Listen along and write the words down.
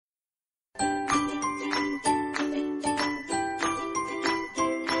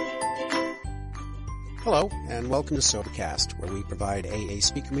Hello, and welcome to SoberCast, where we provide AA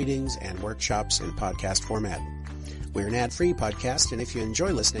speaker meetings and workshops in podcast format. We're an ad-free podcast, and if you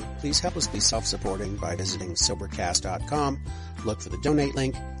enjoy listening, please help us be self-supporting by visiting Sobercast.com, look for the donate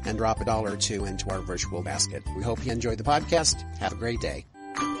link, and drop $1 or $2 into our virtual basket. We hope you enjoy the podcast. Have a great day.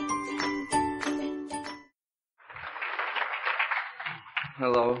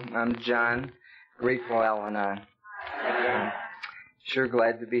 Hello, I'm John, grateful Al-Anon. Sure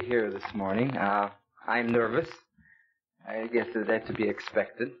glad to be here this morning. I'm nervous. I guess that's to be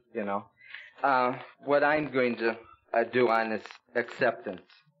expected, you know. What I'm going to do on is acceptance.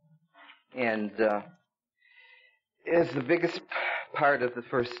 And it's the biggest part of the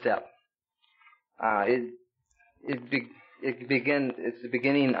first step. It's the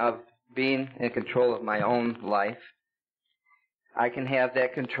beginning of being in control of my own life. I can have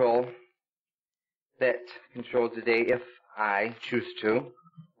that control today if I choose to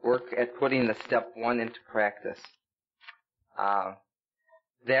work at putting the step one into practice.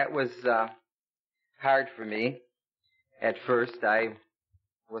 That was hard for me. At first, I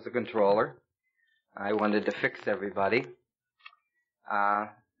was a controller. I wanted to fix everybody.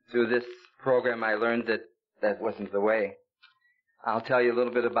 Through this program, I learned that wasn't the way. I'll tell you a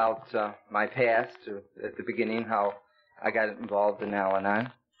little bit about my past at the beginning, how I got involved in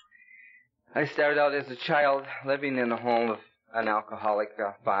Al-Anon. I started out as a child living in a home of an alcoholic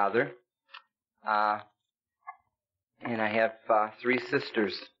father. And I have 3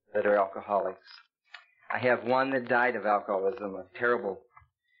 sisters that are alcoholics. I have one that died of alcoholism, a terrible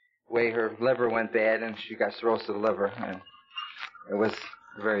way. Her liver went bad and she got cirrhosis of the liver, and it was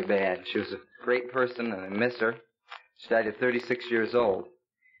very bad. She was a great person and I miss her. She died at 36 years old.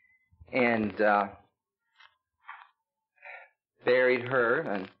 And buried her,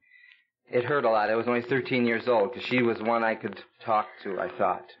 and it hurt a lot. I was only 13 years old because she was one I could talk to, I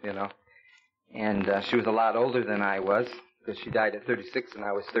thought, you know. And she was a lot older than I was because she died at 36 and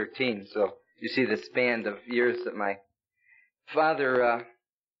I was 13. So you see the span of years that my father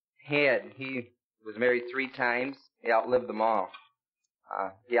had. He was married 3 times. He outlived them all.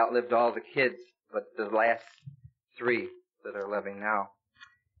 He outlived all the kids, but the last 3 that are living now.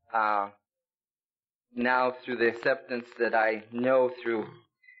 Now, through the acceptance that I know through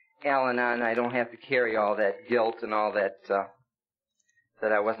Al-Anon, I don't have to carry all that guilt and all that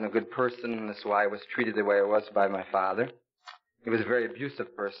I wasn't a good person, and that's why I was treated the way I was by my father. He was a very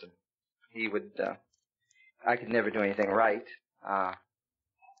abusive person. He would, I could never do anything right.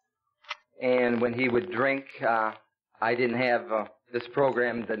 And when he would drink, I didn't have this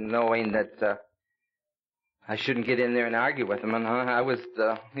program, the knowing that I shouldn't get in there and argue with him. And I was,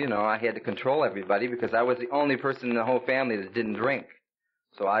 I had to control everybody because I was the only person in the whole family that didn't drink.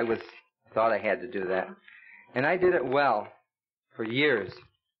 So I thought I had to do that. And I did it well for years.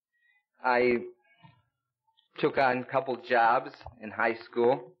 I took on a couple jobs in high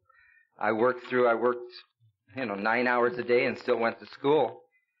school. I worked 9 hours a day and still went to school.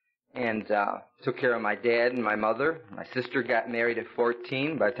 And took care of my dad and my mother. My sister got married at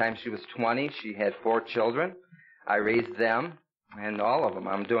 14. By the time she was 20, she had 4 children. I raised them, and all of them.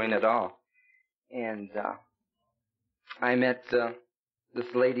 I'm doing it all. And I met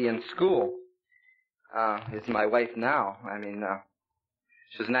this lady in school. Is my wife now. I mean,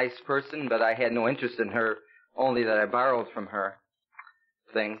 she was a nice person, but I had no interest in her, only that I borrowed from her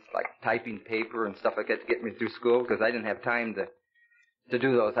things like typing paper and stuff like that to get me through school because I didn't have time to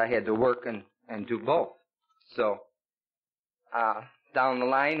do those. I had to work and do both. So, down the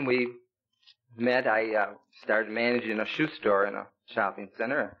line we met. I started managing a shoe store in a shopping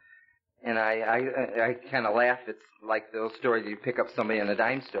center. And I kind of laugh. It's like those stories you pick up somebody in a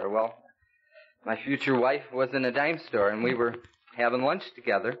dime store. Well, my future wife was in a dime store and we were having lunch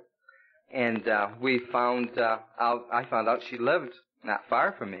together. And I found out she lived not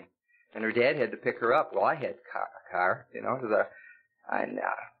far from me. And her dad had to pick her up. Well, I had a car, you know, and,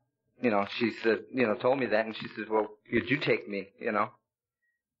 she said, told me that, and she said, well, could you take me,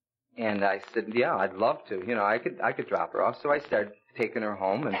 And I said, yeah, I'd love to. I could drop her off. So I started taking her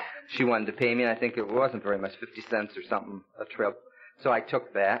home, and she wanted to pay me, and I think it wasn't very much, 50 cents or something a trip. So I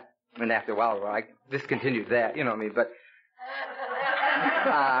took that, and after a while, I discontinued that, but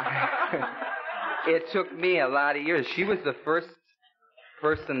it took me a lot of years. She was the first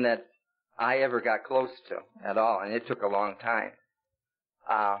person that I ever got close to at all, and it took a long time.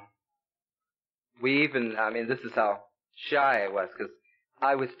 This is how shy I was, because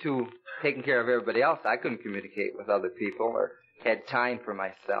I was too taking care of everybody else. I couldn't communicate with other people or had time for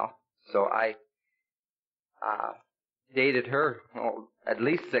myself. So I dated her at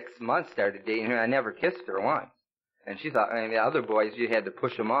least 6 months, started dating her. I never kissed her once. And she thought, I mean, the other boys, you had to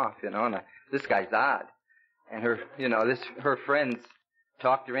push them off, you know, and this guy's odd. And her, you know, her friends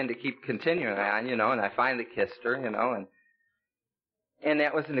talked her in to keep continuing on, you know, and I finally kissed her, you know, and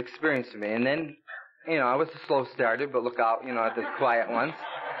that was an experience for me. And then, you know, I was a slow starter, but look out, you know, at the quiet ones,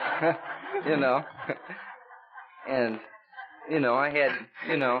 you know. And, you know, I had,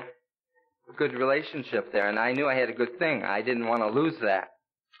 you know, a good relationship there, and I knew I had a good thing. I didn't want to lose that.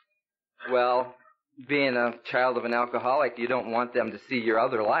 Well, being a child of an alcoholic, you don't want them to see your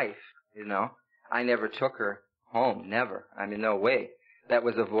other life, you know. I never took her home, never. I mean, no way. That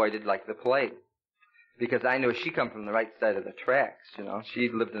was avoided like the plague. Because I knew she come from the right side of the tracks, you know. She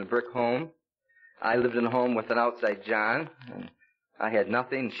lived in a brick home. I lived in a home with an outside John, and I had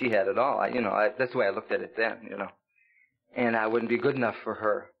nothing, she had it all. That's the way I looked at it then, you know. And I wouldn't be good enough for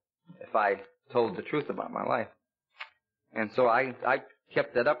her if I told the truth about my life. And so I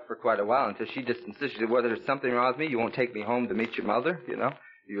kept that up for quite a while until she just insisted, she said, well, there's something wrong with me. You won't take me home to meet your mother, you know.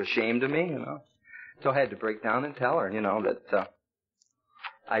 You're ashamed of me, you know. So I had to break down and tell her, you know, that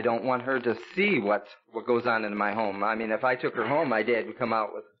I don't want her to see what goes on in my home. I mean, if I took her home, my dad would come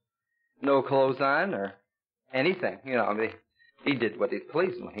out with no clothes on or anything, you know. I mean, he did what he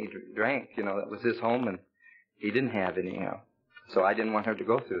pleased when he drank, you know. That was his home, and he didn't have any, you know. So I didn't want her to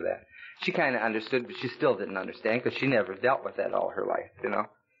go through that. She kind of understood, but she still didn't understand because she never dealt with that all her life, you know.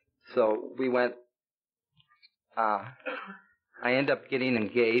 So we went, I ended up getting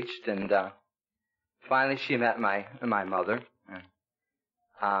engaged, and finally she met my mother.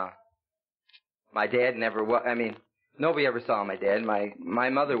 My dad never was, I mean, nobody ever saw my dad. My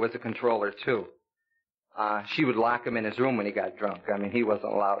mother was a controller, too. She would lock him in his room when he got drunk. I mean, he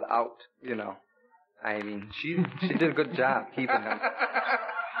wasn't allowed out, you know. I mean, she did a good job keeping him,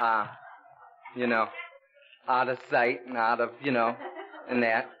 you know, out of sight and out of, you know, and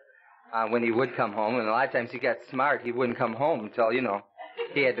that, when he would come home. And a lot of times he got smart. He wouldn't come home until, you know,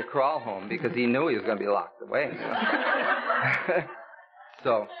 he had to crawl home because he knew he was going to be locked away, you know.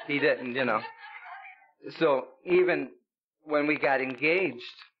 So he didn't, you know. So even when we got engaged,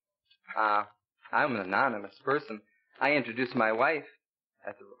 I'm an anonymous person. I introduced my wife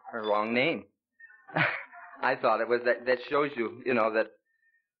at her wrong name. I thought it was that shows you, you know, that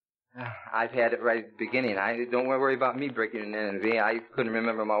I've had it right at the beginning. I don't worry about me breaking an enemy. I couldn't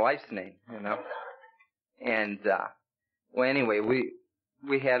remember my wife's name, you know. And well, anyway,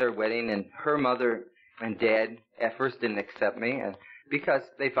 we had our wedding, and her mother and dad at first didn't accept me, and because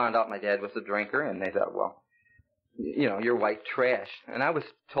they found out my dad was a drinker, and they thought, well, you know, you're white trash. And I was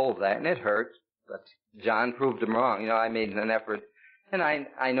told that, and it hurt, but John proved them wrong. You know, I made an effort, and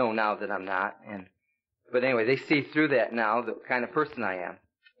I know now that I'm not. But anyway, they see through that now, the kind of person I am.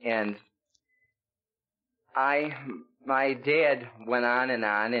 And my dad went on,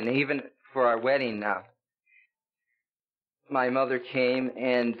 and even for our wedding, my mother came,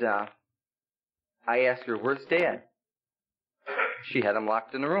 and I asked her, where's Dad? She had him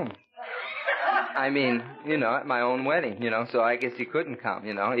locked in the room. I mean, you know, at my own wedding, you know, so I guess he couldn't come,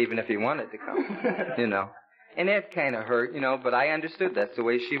 you know, even if he wanted to come, you know. And that kind of hurt, you know, but I understood that's the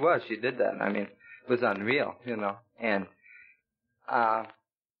way she was. She did that. I mean, it was unreal, you know. And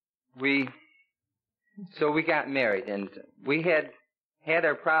we got married, and we had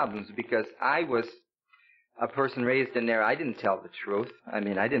our problems because I was a person raised in there. I didn't tell the truth. I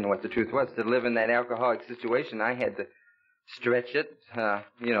mean, I didn't know what the truth was. To live in that alcoholic situation, I had to stretch it,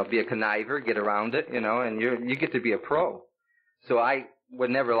 you know, be a conniver, get around it, you know, and you get to be a pro. So I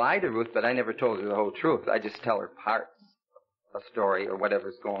would never lie to Ruth, but I never told her the whole truth. I just tell her parts of a story or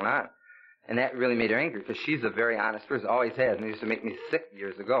whatever's going on. And that really made her angry because she's a very honest person, always has, and it used to make me sick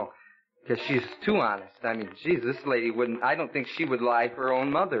years ago because she's too honest. I mean, geez, this lady wouldn't, I don't think she would lie for her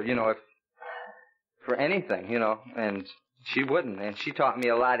own mother, you know, for anything, you know, and she wouldn't. And she taught me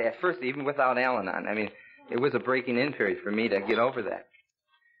a lot at first, even without Al-Anon. I mean, it was a breaking-in period for me to get over that.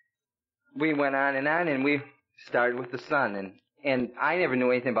 We went on, and we started with the son, and I never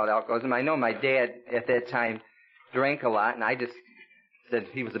knew anything about alcoholism. I know my dad at that time drank a lot, and I just said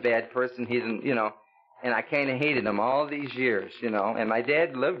he was a bad person. He didn't, you know, and I kind of hated him all these years, you know. And my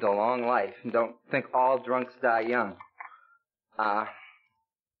dad lived a long life. Don't think all drunks die young.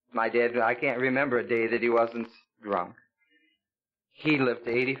 My dad, I can't remember a day that he wasn't drunk. He lived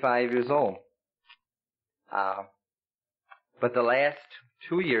to 85 years old. But the last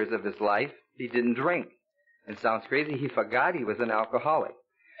 2 years of his life, he didn't drink. It sounds crazy. He forgot he was an alcoholic.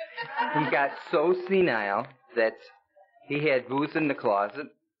 He got so senile that he had booze in the closet.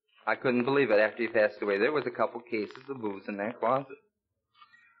 I couldn't believe it after he passed away. There was a couple cases of booze in that closet.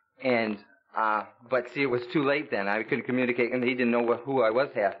 And, but see, it was too late then. I couldn't communicate, and he didn't know who I was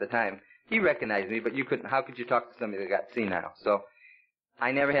half the time. he recognized me, but you couldn't. How could you talk to somebody that got senile? So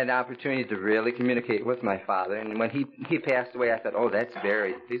I never had an opportunity to really communicate with my father. And when he passed away, I thought, oh, that's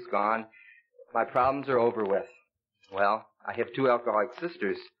buried. He's gone. My problems are over with. Well, I have two alcoholic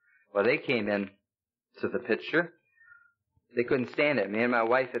sisters. Well, they came in to the picture. They couldn't stand it. Me and my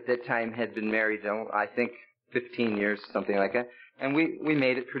wife at that time had been married, I think, 15 years, something like that. And we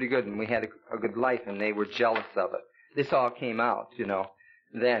made it pretty good, and we had a good life, and they were jealous of it. This all came out,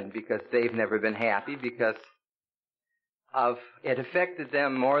 then, because they've never been happy, because it affected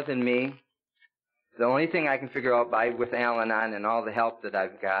them more than me. The only thing I can figure out with Al-Anon and all the help that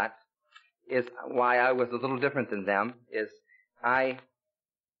I've got is why I was a little different than them, is I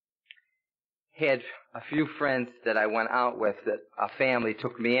had a few friends that I went out with that a family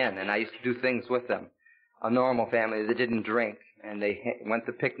took me in, and I used to do things with them. A normal family that didn't drink, and they went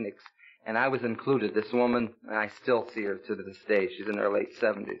to picnics, and I was included. This woman, and I still see her to this day, she's in her late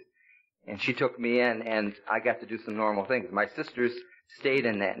 70s, and she took me in, and I got to do some normal things. My sisters stayed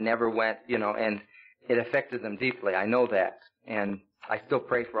in that, never went, and it affected them deeply. I know that, and I still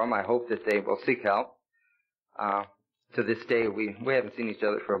pray for them. I hope that they will seek help. To this day, we haven't seen each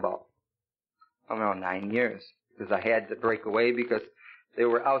other for about around 9 years, because I had to break away because they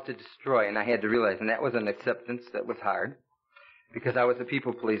were out to destroy, and I had to realize, and that was an acceptance that was hard, because I was a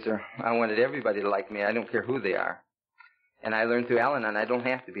people pleaser. I wanted everybody to like me. I don't care who they are. And I learned through Al-Anon I don't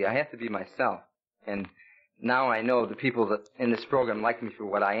have to be. I have to be myself. And now I know the people that in this program like me for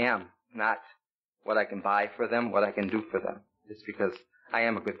what I am, not what I can buy for them, what I can do for them. It's because I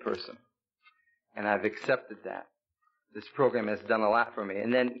am a good person. And I've accepted that. This program has done a lot for me.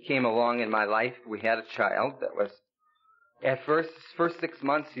 And then it came along in my life, we had a child that was, at first 6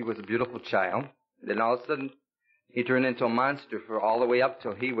 months, he was a beautiful child. Then all of a sudden, he turned into a monster for all the way up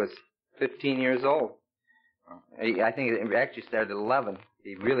till he was 15 years old. I think it actually started at 11.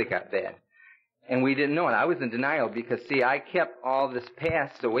 He really got bad. And we didn't know it. I was in denial because, see, I kept all this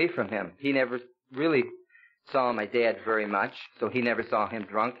past away from him. He never really saw my dad very much, so he never saw him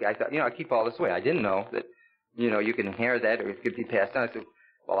drunk. I thought, I keep all this away. I didn't know that, you can inherit that or it could be passed on. I said,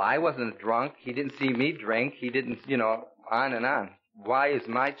 well, I wasn't drunk. He didn't see me drink. He didn't, on and on. Why is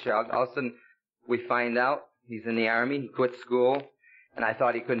my child? All of a sudden, we find out he's in the Army. He quit school. And I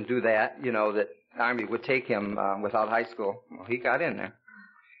thought he couldn't do that, that the Army would take him without high school. Well, he got in there.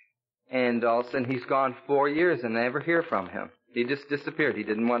 And all of a sudden, he's gone 4 years and I never hear from him. He just disappeared. He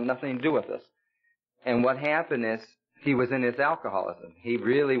didn't want nothing to do with us. And what happened is, he was in his alcoholism. He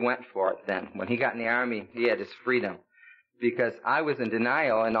really went for it then. When he got in the Army, he had his freedom. Because I was in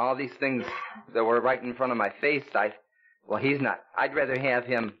denial, and all these things that were right in front of my face, he's not. I'd rather have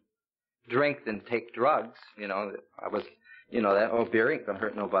him drink than take drugs. I was, beer ain't gonna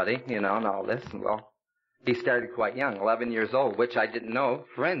hurt nobody, and all this. Well, he started quite young, 11 years old, which I didn't know.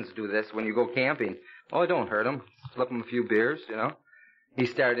 Friends do this when you go camping. Oh, don't hurt him. Slip him a few beers, He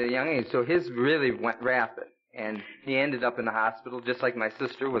started at a young age, so his really went rapid. And he ended up in the hospital just like my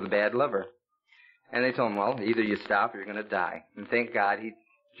sister with a bad liver. And they told him, well, either you stop or you're going to die. And thank God he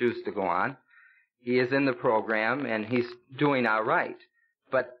chose to go on. He is in the program, and he's doing all right.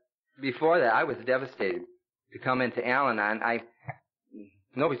 But before that, I was devastated to come into Al-Anon.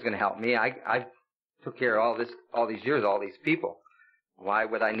 Nobody's going to help me. I took care of all these years, all these people. Why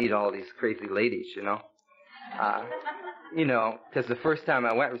would I need all these crazy ladies, because the first time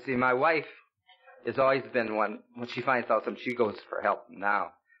I went, see, my wife has always been one, when she finds out something, she goes for help now,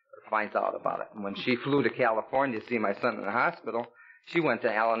 or finds out about it. And when she flew to California to see my son in the hospital, she went to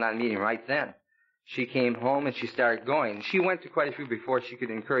an Al-Anon meeting right then. She came home and she started going. She went to quite a few before she could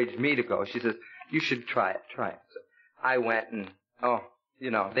encourage me to go. She says, you should try it. So I went and,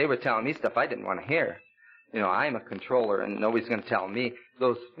 they were telling me stuff I didn't want to hear. I'm a controller and nobody's going to tell me.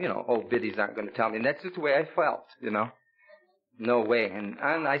 Those, old biddies aren't going to tell me. And that's just the way I felt, No way. And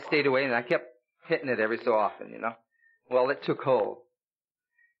I stayed away and I kept hitting it every so often, Well, it took hold.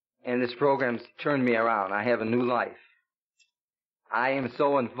 And this program's turned me around. I have a new life. I am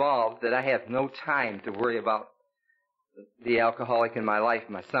so involved that I have no time to worry about the alcoholic in my life,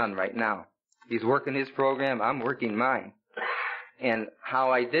 my son, right now. He's working his program. I'm working mine. And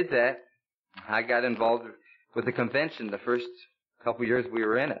how I did that, I got involved with the convention the first couple years we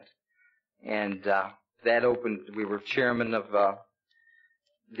were in it. And that opened, we were chairman of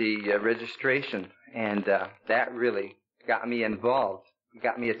the registration, and that really got me involved. It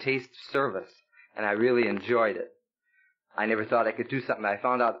got me a taste of service, and I really enjoyed it. I never thought I could do something. I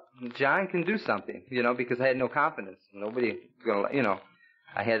found out John can do something, because I had no confidence. Nobody gonna,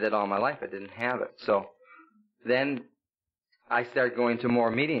 I had that all my life. I didn't have it. So then I started going to more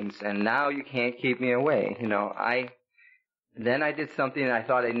meetings, and now you can't keep me away. Then I did something I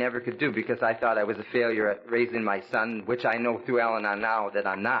thought I never could do because I thought I was a failure at raising my son, which I know through Al-Anon now that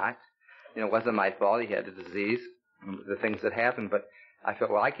I'm not. You know, it wasn't my fault. He had a disease, the things that happened, but I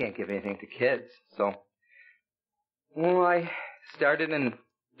felt, well, I can't give anything to kids. So, well, I started in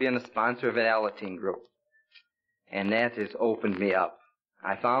being a sponsor of an Al-Anon group, and that has opened me up.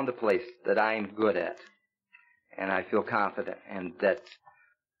 I found a place that I'm good at, and I feel confident, and that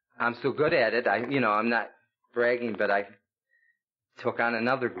I'm so good at it. I'm not bragging, but I took on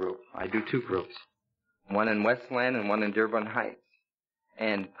another group. I do 2 groups, one in Westland and one in Dearborn Heights.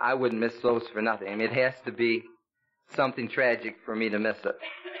 And I wouldn't miss those for nothing. I mean, it has to be something tragic for me to miss it.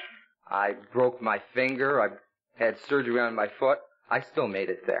 I broke my finger. I had surgery on my foot. I still made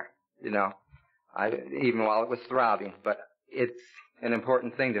it there, even while it was throbbing. But it's an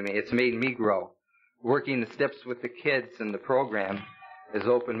important thing to me. It's made me grow. Working the steps with the kids in the program has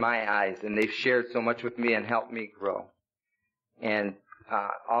opened my eyes, and they've shared so much with me and helped me grow. And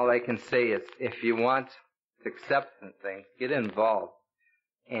all I can say is, if you want to accept things, get involved,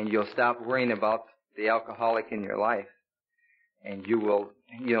 and you'll stop worrying about the alcoholic in your life, and you will,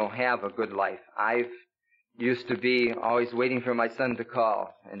 have a good life. I've used to be always waiting for my son to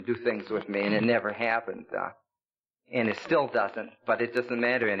call and do things with me, and it never happened. And it still doesn't, but it doesn't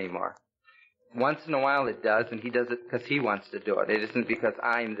matter anymore. Once in a while it does, and he does it because he wants to do it. It isn't because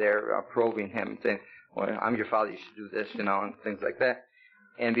I'm there probing him, saying, well, I'm your father, you should do this, and things like that.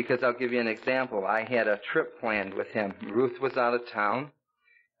 And because I'll give you an example, I had a trip planned with him. Ruth was out of town,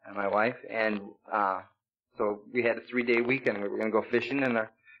 and my wife, and so we had a 3-day weekend. We were going to go fishing in our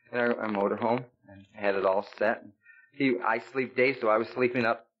motorhome, and had it all set. I sleep days, so I was sleeping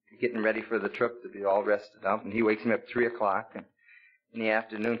up, getting ready for the trip to be all rested up, and he wakes me up at 3 o'clock, and in the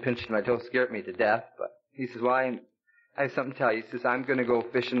afternoon, pinching my toe, scared me to death. But he says, well, I have something to tell you. He says, I'm going to go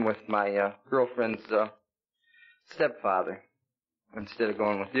fishing with my girlfriend's stepfather instead of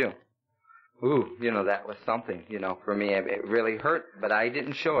going with you. Ooh, that was something, for me. It really hurt, but I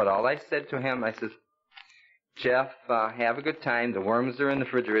didn't show it. All I said to him, I says, Jeff, have a good time. The worms are in the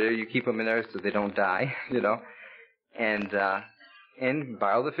refrigerator. You keep them in there so they don't die, and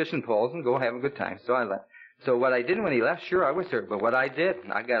borrow the fishing poles and go have a good time. So I left. So what I did when he left, sure, I was hurt, but what I did,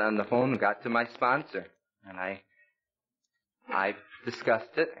 I got on the phone and got to my sponsor, and I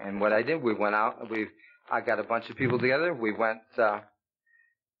discussed it, and what I did, we went out, I got a bunch of people together, we went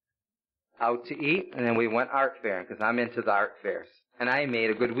out to eat, and then we went art fair, because I'm into the art fairs, and I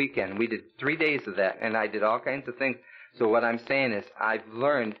made a good weekend. We did 3 days of that, and I did all kinds of things. So what I'm saying is, I've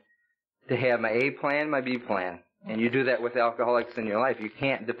learned to have my A plan, my B plan, and you do that with alcoholics in your life. You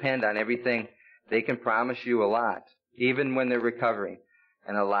can't depend on everything. They can promise you a lot, even when they're recovering,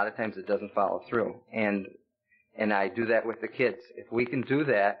 and a lot of times it doesn't follow through. And I do that with the kids. If we can do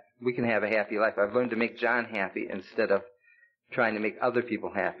that, we can have a happy life. I've learned to make John happy instead of trying to make other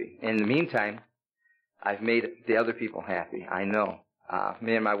people happy. In the meantime, I've made the other people happy. I know.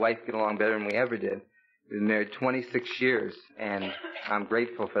 Me and my wife get along better than we ever did. We've been married 26 years, and I'm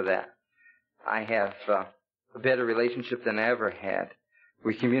grateful for that. I have a better relationship than I ever had.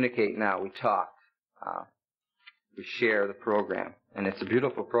 We communicate now. We talk. We share the program, and it's a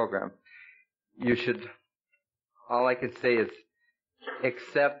beautiful program. All I can say is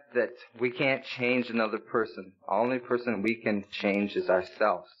accept that we can't change another person. The only person we can change is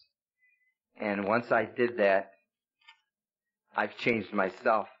ourselves. And once I did that, I've changed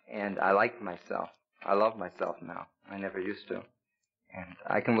myself, and I like myself. I love myself now. I never used to. And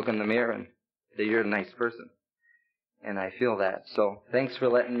I can look in the mirror and say, you're a nice person. And I feel that. So thanks for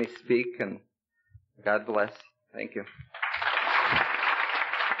letting me speak, and God bless. Thank you.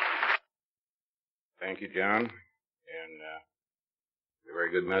 Thank you, John. And a very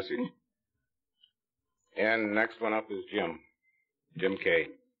good message. And next one up is Jim. Jim K.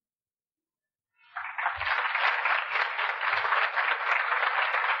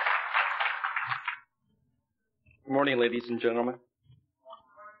 Good morning, ladies and gentlemen.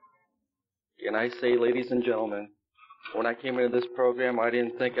 And I say, ladies and gentlemen, when I came into this program, I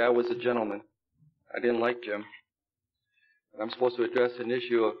didn't think I was a gentleman. I didn't like Jim. I'm supposed to address an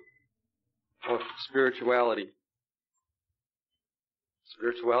issue of spirituality.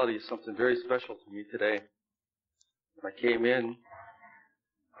 Spirituality is something very special to me today. When I came in,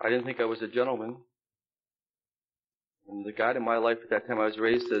 I didn't think I was a gentleman. And the God in my life at that time, I was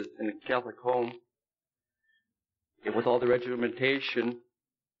raised in a Catholic home, and with all the regimentation,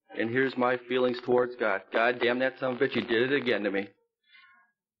 and here's my feelings towards God. God damn that son of a bitch, he did it again to me.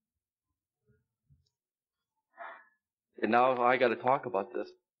 And now I got to talk about this.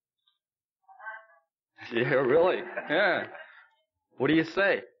 Yeah, really? Yeah. What do you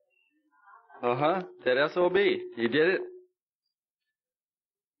say? That SOB. He did it.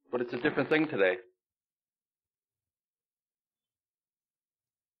 But it's a different thing today.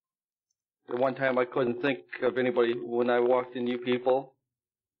 At one time I couldn't think of anybody when I walked in you people.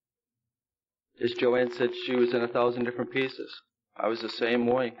 As Joanne said, she was in 1,000 different pieces. I was the same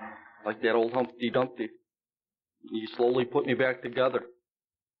way, like that old Humpty Dumpty. You slowly put me back together.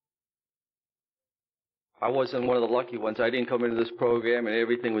 I wasn't one of the lucky ones. I didn't come into this program and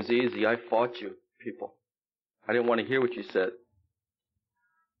everything was easy. I fought you people. I didn't want to hear what you said.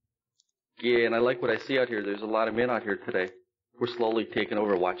 Yeah, and I like what I see out here. There's a lot of men out here today. We're slowly taking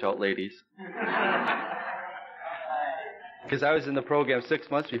over. Watch out, ladies. Because I was in the program 6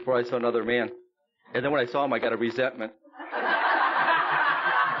 months before I saw another man. And then when I saw him, I got a resentment.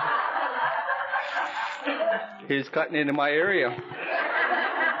 He was cutting into my area.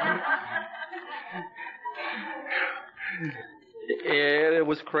 And it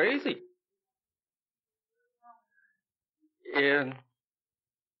was crazy. And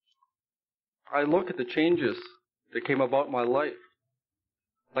I look at the changes that came about in my life.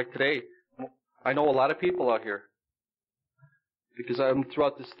 Like today, I know a lot of people out here. Because I'm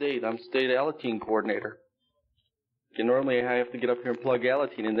throughout the state. I'm state Al-Anon coordinator. And normally I have to get up here and plug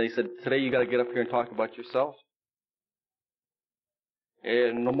Al-Anon. And they said, today you got to get up here and talk about yourself.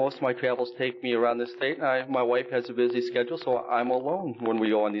 And most of my travels take me around the state. And my wife has a busy schedule, so I'm alone when we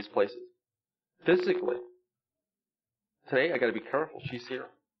go on these places. Physically. Today I got to be careful. She's here.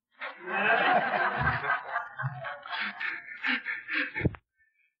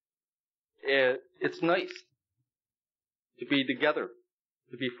 It's nice to be together,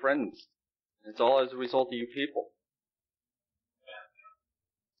 to be friends. It's all as a result of you people.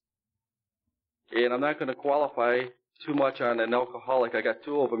 And I'm not going to qualify too much on an alcoholic. I got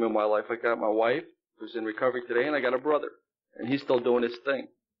two of them in my life. I got my wife, who's in recovery today, and I got a brother. And he's still doing his thing.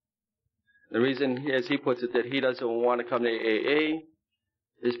 The reason, as he puts it, that he doesn't want to come to AA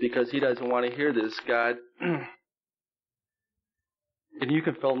is because he doesn't want to hear this, God. And you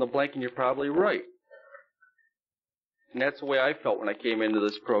can fill in the blank, and you're probably right. And that's the way I felt when I came into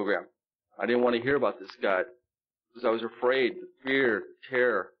this program. I didn't want to hear about this God because I was afraid, the fear, the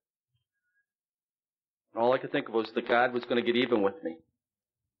terror. And all I could think of was that God was going to get even with me.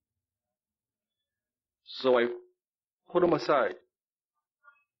 So I put him aside.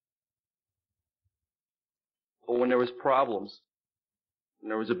 But when there was problems, when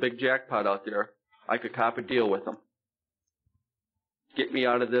there was a big jackpot out there, I could cop a deal with him. Get me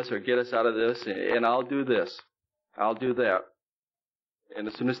out of this or get us out of this, and I'll do this. I'll do that. And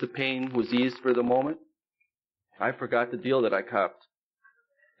as soon as the pain was eased for the moment, I forgot the deal that I copped.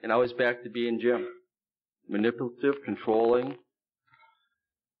 And I was back to being Jim. Manipulative, controlling.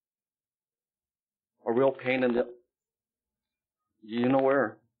 A real pain in the... You know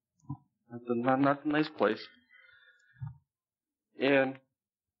where. Not a nice place. And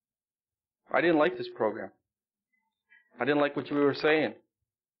I didn't like this program. I didn't like what you were saying.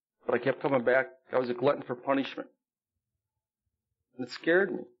 But I kept coming back. I was a glutton for punishment. And it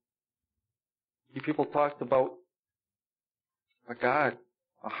scared me. You people talked about a God,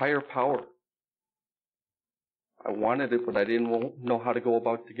 a higher power. I wanted it, but I didn't know how to go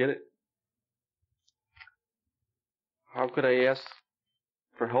about to get it. How could I ask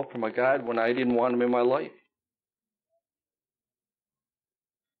for help from a God when I didn't want him in my life?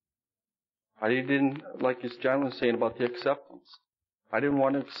 I didn't, like as John was saying about the acceptance, I didn't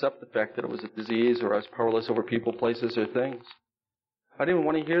want to accept the fact that it was a disease or I was powerless over people, places, or things. I didn't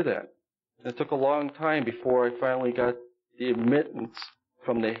want to hear that. And it took a long time before I finally got the admittance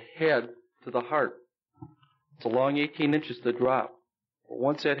from the head to the heart. It's a long 18 inches to drop. But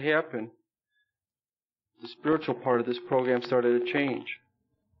once that happened, the spiritual part of this program started to change.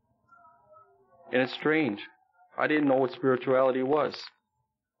 And it's strange. I didn't know what spirituality was.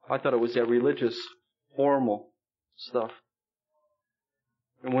 I thought it was that religious, formal stuff.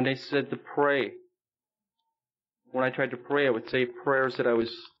 And when they said to pray, when I tried to pray, I would say prayers that I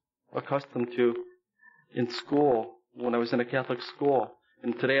was accustomed to in school, when I was in a Catholic school.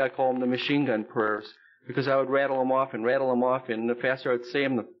 And today I call them the machine gun prayers, because I would rattle them off, and the faster I would say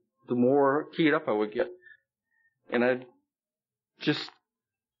them, the more keyed up I would get. And I'd just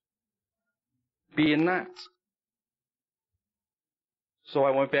be in knots. So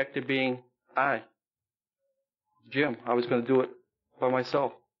I went back to being Jim. I was going to do it by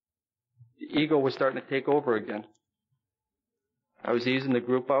myself. The ego was starting to take over again. I was easing the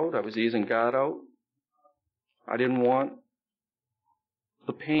group out. I was easing God out. I didn't want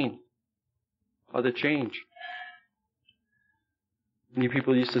the pain or the change. And you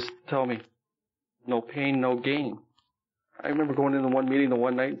people used to tell me, no pain, no gain. I remember going into one meeting the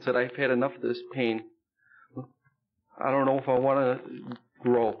one night and said, I've had enough of this pain. I don't know if I want to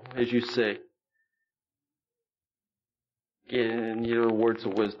grow, as you say. And your words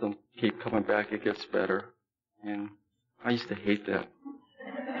of wisdom keep coming back, it gets better. And I used to hate that.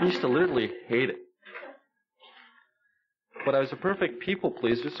 I used to literally hate it. But I was a perfect people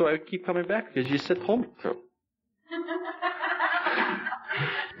pleaser, so I would keep coming back because you said told me to.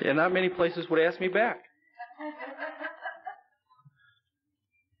 And not many places would ask me back.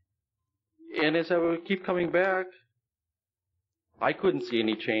 And as I would keep coming back, I couldn't see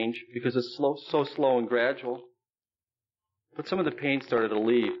any change because it's so slow and gradual. But some of the pain started to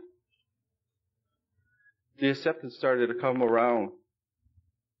leave. The acceptance started to come around.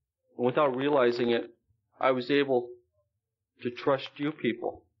 And without realizing it, I was able to trust you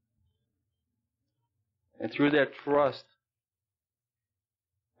people. And through that trust,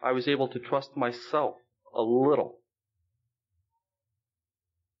 I was able to trust myself a little.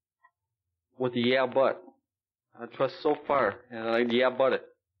 With the yeah, but. I trust so far, and I yeah, but it.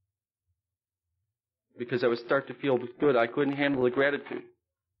 Because I would start to feel good. I couldn't handle the gratitude.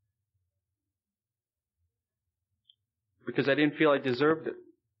 Because I didn't feel I deserved it.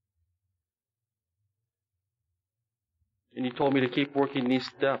 And you told me to keep working these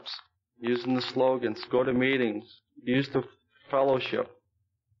steps, using the slogans, go to meetings, use the fellowship.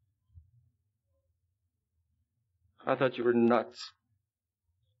 I thought you were nuts.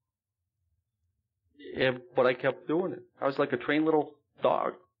 Yeah, but I kept doing it. I was like a trained little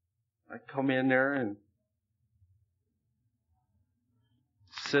dog. I'd come in there and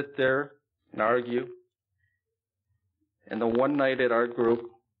sit there and argue. And the one night at our group,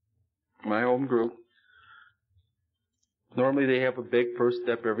 my home group, normally they have a big first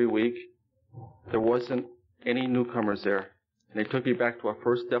step every week. There wasn't any newcomers there. And they took me back to our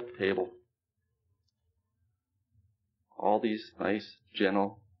first step table. All these nice,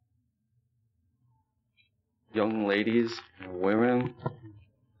 gentle young ladies and women,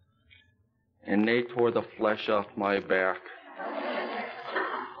 and they tore the flesh off my back.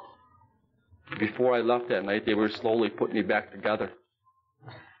 Before I left that night, they were slowly putting me back together.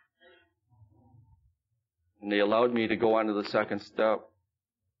 And they allowed me to go on to the second step.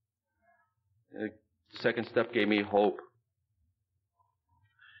 The second step gave me hope.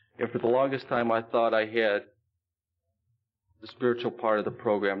 And for the longest time, I thought I had the spiritual part of the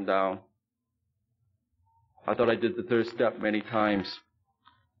program down. I thought I did the third step many times.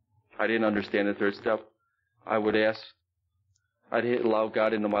 I didn't understand the third step. I would ask, I'd allow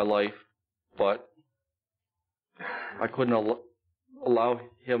God into my life, but I couldn't allow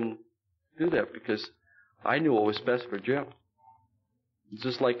Him to do that because I knew what was best for Jim. It's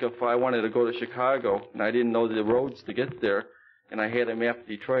just like if I wanted to go to Chicago and I didn't know the roads to get there, and I had a map of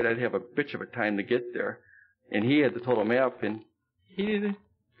Detroit, I'd have a bitch of a time to get there. And he had the total map, and he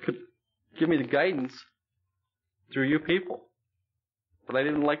could give me the guidance through you people. But I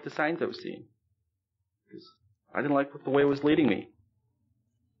didn't like the signs I was seeing. Because I didn't like the way it was leading me.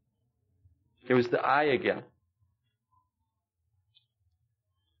 It was the I again.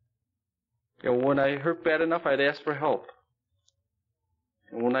 And when I hurt bad enough, I'd ask for help.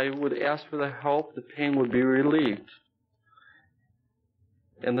 And when I would ask for the help, the pain would be relieved.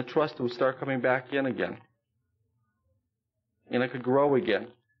 And the trust would start coming back in again. And I could grow again.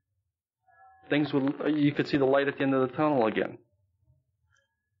 You could see the light at the end of the tunnel again.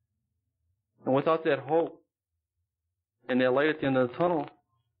 And without that hope and that light at the end of the tunnel,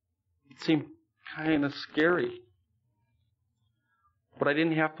 it seemed kind of scary. But I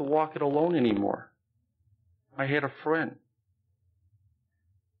didn't have to walk it alone anymore. I had a friend.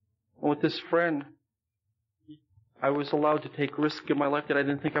 And with this friend, I was allowed to take risks in my life that I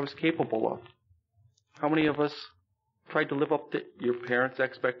didn't think I was capable of. How many of us tried to live up to your parents'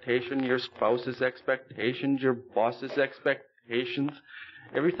 expectation, your spouse's expectations, your boss's expectations,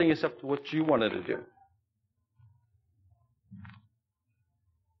 everything except what you wanted to do?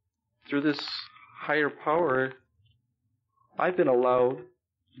 Through this higher power, I've been allowed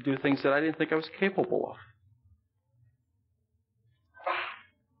to do things that I didn't think I was capable of.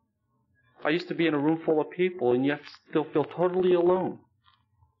 I used to be in a room full of people and yet still feel totally alone.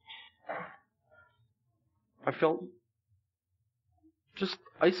 I felt just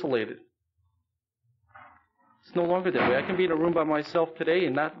isolated. It's no longer that way. I can be in a room by myself today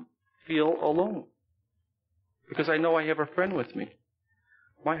and not feel alone. Because I know I have a friend with me.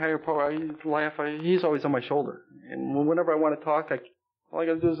 My higher power, I laugh, he's always on my shoulder. And whenever I want to talk, all I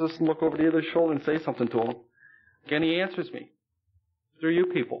got to do is just look over the other shoulder and say something to him. And he answers me. Through you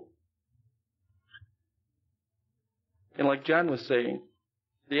people. And like John was saying,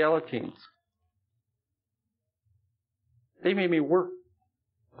 the Al-Anon, they made me work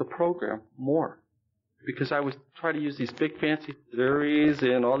the program more because I was trying to use these big fancy theories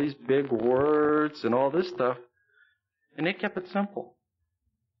and all these big words and all this stuff, and they kept it simple.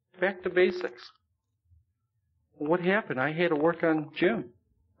 Back to basics. What happened? I had to work on Jim.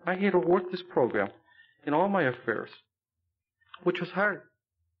 I had to work this program in all my affairs, which was hard.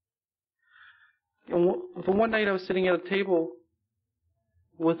 And the one night I was sitting at a table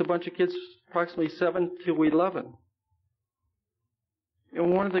with a bunch of kids, approximately 7 to 11,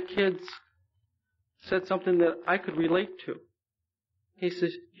 and one of the kids said something that I could relate to. He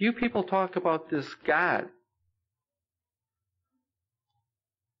says, "You people talk about this God.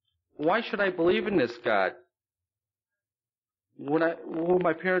 Why should I believe in this God? When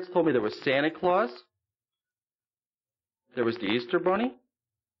my parents told me there was Santa Claus, there was the Easter Bunny,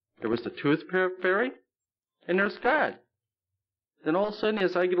 there was the Tooth Fairy, and there's God. Then all of a sudden,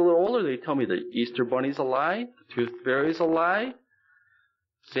 as I get a little older, they tell me the Easter Bunny's a lie, the Tooth Fairy's a lie,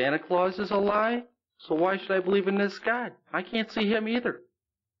 Santa Claus is a lie, so why should I believe in this God? I can't see him either."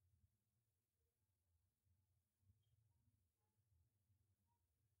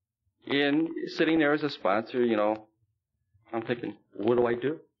 And sitting there as a sponsor, I'm thinking, what do I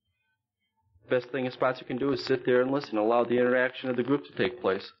do? Best thing a sponsor can do is sit there and listen, allow the interaction of the group to take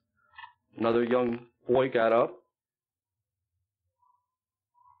place. Another young boy got up,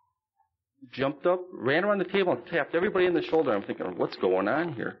 jumped up, ran around the table and tapped everybody in the shoulder. I'm thinking, what's going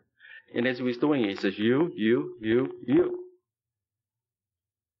on here? And as he was doing it, he says, you.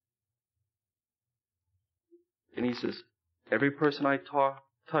 And he says, every person I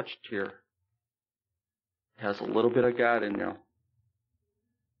touched here has a little bit of God in them.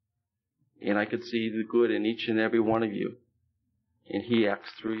 And I could see the good in each and every one of you. And he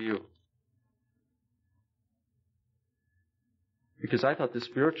acts through you. Because I thought the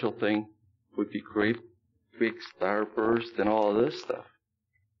spiritual thing would be great, big starburst and all of this stuff.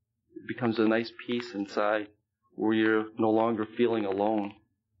 It becomes a nice peace inside where you're no longer feeling alone.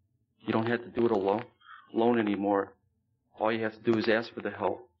 You don't have to do it alone anymore. All you have to do is ask for the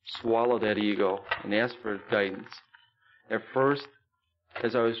help. Swallow that ego and ask for guidance. At first,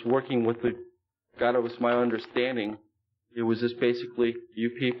 as I was working with the God of my understanding, it was just basically you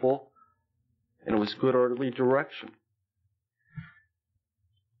people, and it was good orderly direction.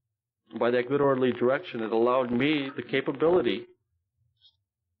 By that good orderly direction, it allowed me the capability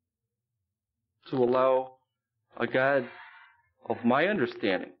to allow a God of my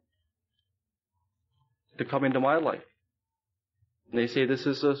understanding to come into my life. And they say this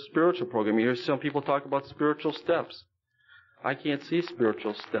is a spiritual program. You hear some people talk about spiritual steps. I can't see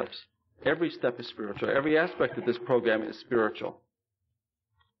spiritual steps. Every step is spiritual. Every aspect of this program is spiritual.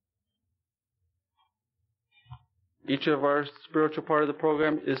 Each of our spiritual part of the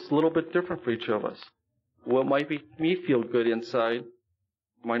program is a little bit different for each of us. What might make me feel good inside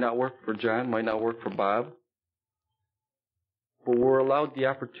might not work for John, might not work for Bob. But we're allowed the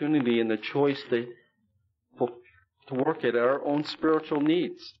opportunity and the choice to work at our own spiritual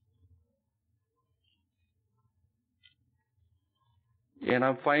needs. And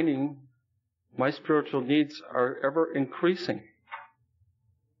I'm finding my spiritual needs are ever increasing.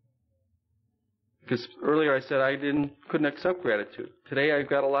 Because earlier I said I couldn't accept gratitude. Today I've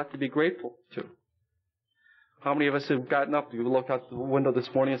got a lot to be grateful to. How many of us have gotten up? You look out the window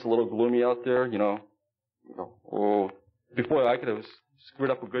this morning, it's a little gloomy out there, before I could have screwed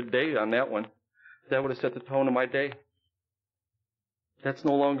up a good day on that one. That would have set the tone of my day. That's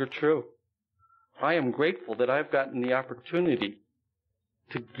no longer true. I am grateful that I've gotten the opportunity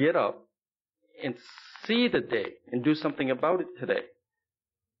to get up and see the day and do something about it today.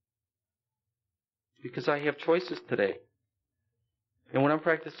 Because I have choices today. And when I'm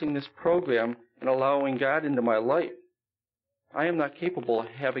practicing this program and allowing God into my life, I am not capable of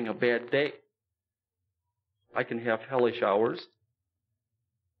having a bad day. I can have hellish hours,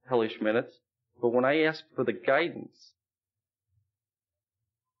 hellish minutes, but when I ask for the guidance,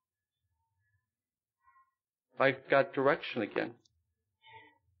 I've got direction again.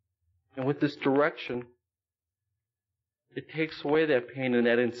 And with this direction, it takes away that pain and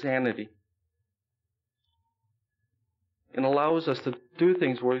that insanity. And allows us to do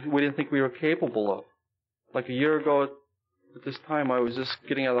things where we didn't think we were capable of. Like a year ago at this time, I was just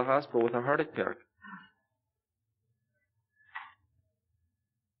getting out of the hospital with a heart attack.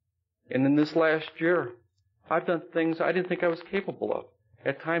 And in this last year, I've done things I didn't think I was capable of.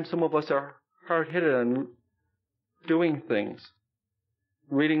 At times, some of us are hard-headed on doing things,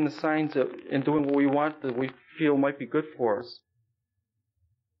 reading the signs and doing what we want that we feel might be good for us.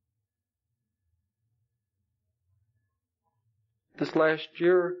 This last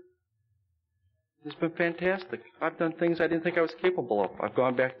year, It's been fantastic. I've done things I didn't think I was capable of. I've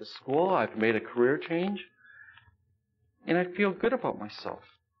gone back to school. I've made a career change. And I feel good about myself.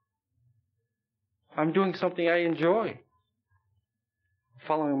 I'm doing something I enjoy.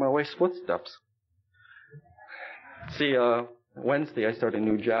 Following my wife's footsteps. See, Wednesday I started a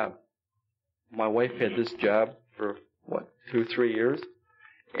new job. My wife had this job for, 2-3 years?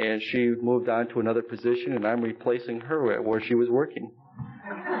 And she moved on to another position, and I'm replacing her at where she was working.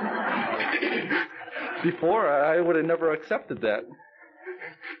 Before, I would have never accepted that.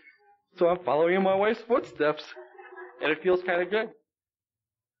 So I'm following in my wife's footsteps, and it feels kind of good.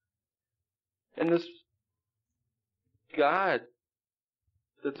 And this God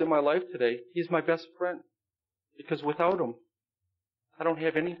that's in my life today, He's my best friend. Because without Him, I don't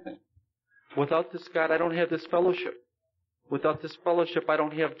have anything. Without this God, I don't have this fellowship. Without this fellowship, I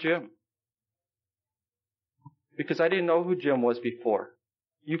don't have Jim. Because I didn't know who Jim was before.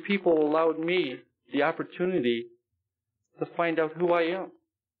 You people allowed me the opportunity to find out who I am.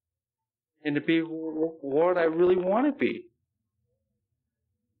 And to be what I really want to be.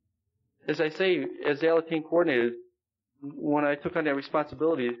 As I say, as the Al-Anon coordinator, when I took on that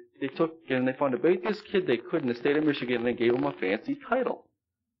responsibility, they took and they found the biggest kid they could in the state of Michigan, and they gave him a fancy title.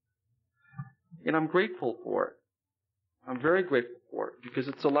 And I'm grateful for it. I'm very grateful for it because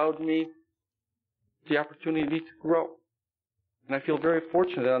it's allowed me the opportunity to grow. And I feel very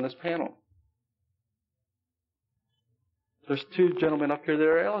fortunate on this panel. There's 2 gentlemen up here that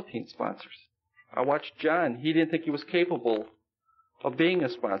are Al-Anon sponsors. I watched John. He didn't think he was capable of being a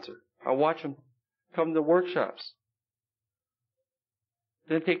sponsor. I watch him come to workshops.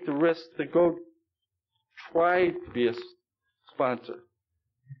 Didn't take the risk to go try to be a sponsor.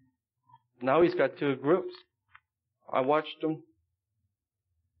 Now he's got 2 groups. I watched him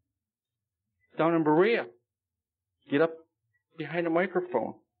down in Berea get up behind a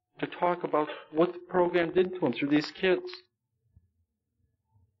microphone to talk about what the program did to him through these kids.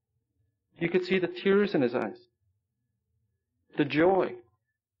 You could see the tears in his eyes. The joy.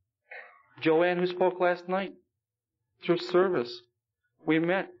 Joanne, who spoke last night, through service, we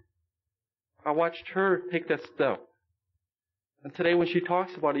met. I watched her take that step. And today when she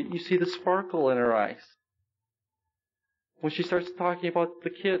talks about it, you see the sparkle in her eyes. When she starts talking about the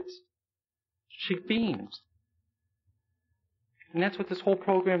kids, she beams. And that's what this whole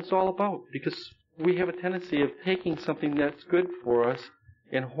program is all about, because we have a tendency of taking something that's good for us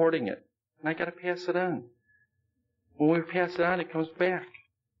and hoarding it. And I got to pass it on. When we pass it on, it comes back.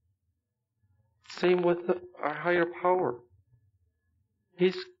 Same with our higher power.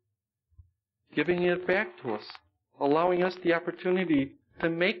 He's giving it back to us, allowing us the opportunity to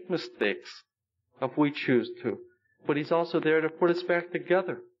make mistakes if we choose to. But He's also there to put us back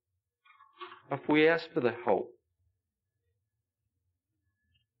together if we ask for the help.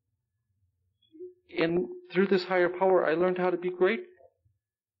 And through this higher power, I learned how to be grateful.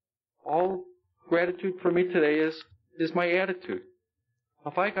 All gratitude for me today is my attitude.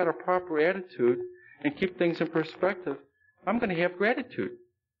 If I got a proper attitude and keep things in perspective, I'm going to have gratitude.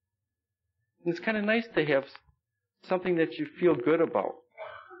 And it's kind of nice to have something that you feel good about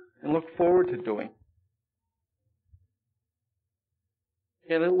and look forward to doing.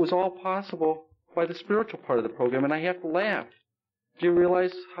 And it was all possible by the spiritual part of the program, and I have to laugh. Do you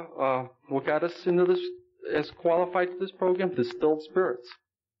realize what got us into this, as qualified to this program? Distilled spirits.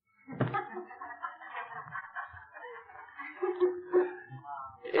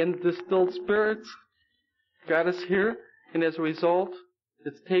 And distilled spirits got us here, and as a result,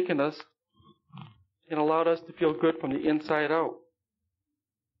 it's taken us and allowed us to feel good from the inside out.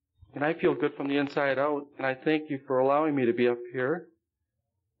 And I feel good from the inside out, and I thank you for allowing me to be up here,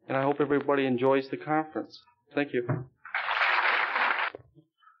 and I hope everybody enjoys the conference. Thank you.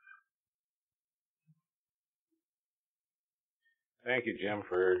 Thank you, Jim,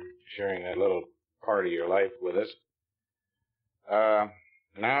 for sharing that little part of your life with us.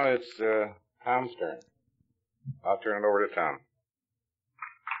 Now it's Tom's turn. I'll turn it over to Tom.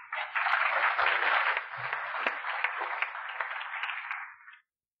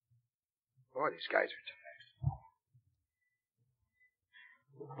 Boy, these guys are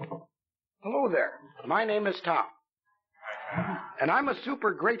tough. Hello there. My name is Tom. And I'm a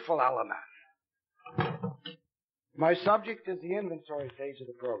super grateful Al-Anon. My subject is the inventory phase of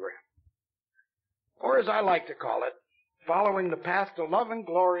the program. Or as I like to call it, following the path to love and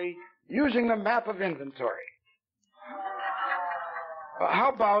glory using the map of inventory.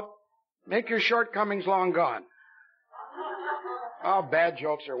 How about make your shortcomings long gone? Oh, bad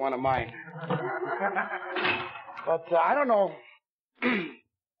jokes are one of mine. But I don't know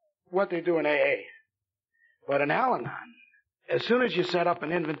what they do in AA. But in Al-Anon, as soon as you set up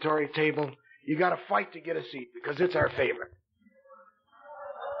an inventory table, You got to fight to get a seat because it's our favorite.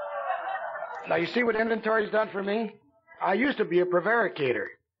 Now, you see what inventory's done for me? I used to be a prevaricator.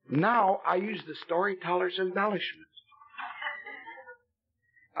 Now I use the storyteller's embellishments.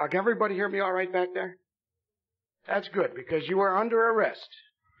 Can everybody hear me all right back there? That's good, because you are under arrest.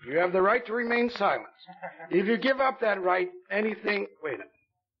 You have the right to remain silent. If you give up that right, anything... Wait a minute.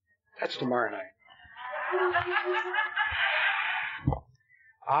 That's tomorrow night.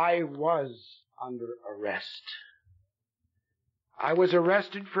 I was under arrest. I was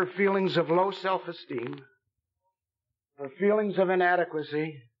arrested for feelings of low self-esteem, for feelings of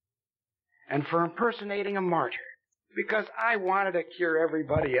inadequacy, and for impersonating a martyr, because I wanted to cure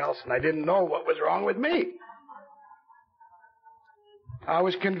everybody else and I didn't know what was wrong with me. I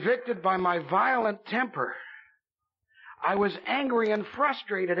was convicted by my violent temper. I was angry and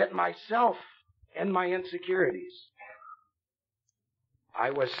frustrated at myself and my insecurities.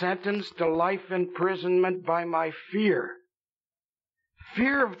 I was sentenced to life imprisonment by my fear.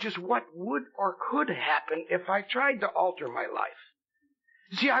 Fear of just what would or could happen if I tried to alter my life.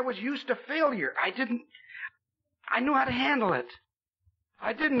 See, I was used to failure. I knew how to handle it.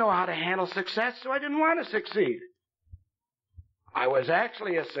 I didn't know how to handle success, so I didn't want to succeed. I was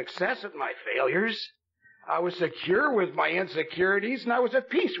actually a success at my failures. I was secure with my insecurities, and I was at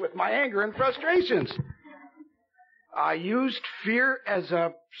peace with my anger and frustrations. I used fear as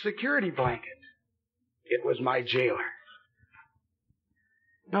a security blanket. It was my jailer.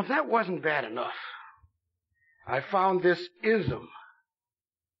 Now, if that wasn't bad enough, I found this ism.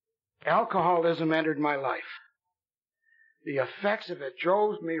 Alcoholism entered my life. The effects of it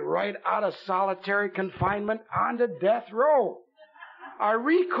drove me right out of solitary confinement onto death row. I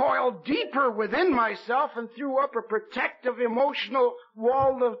recoiled deeper within myself and threw up a protective emotional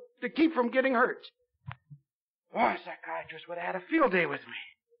wall to keep from getting hurt. Oh, a psychiatrist would have had a field day with me.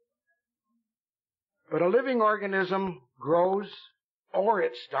 But a living organism grows or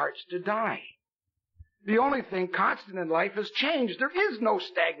it starts to die. The only thing constant in life is change. There is no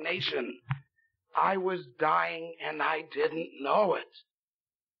stagnation. I was dying and I didn't know it.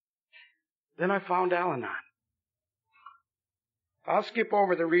 Then I found Al-Anon. I'll skip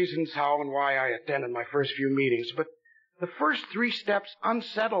over the reasons how and why I attended my first few meetings, but the first 3 steps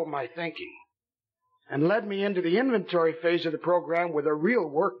unsettled my thinking and led me into the inventory phase of the program where the real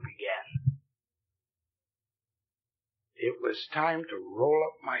work began. It was time to roll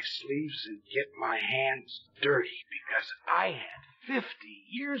up my sleeves and get my hands dirty because I had 50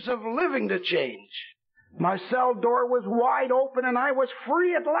 years of living to change. My cell door was wide open and I was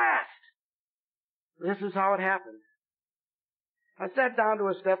free at last. This is how it happened. I sat down to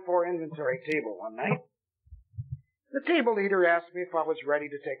a step 4 inventory table one night. The table leader asked me if I was ready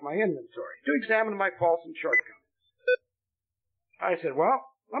to take my inventory, to examine my faults and shortcomings. I said, well,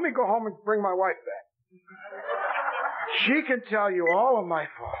 let me go home and bring my wife back. She can tell you all of my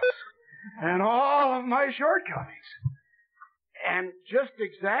faults and all of my shortcomings. And just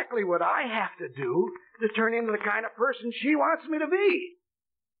exactly what I have to do to turn into the kind of person she wants me to be.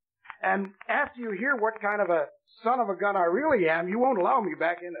 And after you hear what kind of a son of a gun I really am, you won't allow me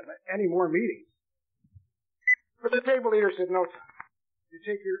back into any more meetings. But the table leader said, no, Tom. You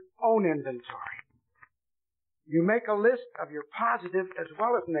take your own inventory. You make a list of your positive as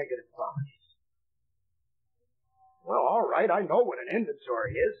well as negative qualities. Well, all right, I know what an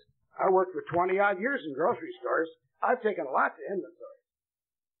inventory is. I worked for 20-odd years in grocery stores. I've taken lots of inventories.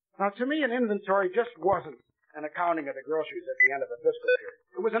 Now, to me, an inventory just wasn't an accounting of the groceries at the end of a fiscal period.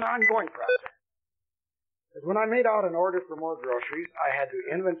 It was an ongoing process. Because when I made out an order for more groceries, I had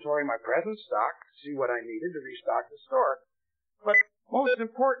to inventory my present stock to see what I needed to restock the store. But most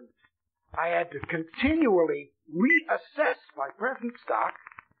important, I had to continually reassess my present stock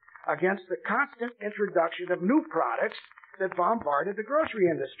against the constant introduction of new products that bombarded the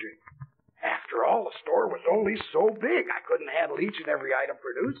grocery industry. After all, the store was only so big, I couldn't handle each and every item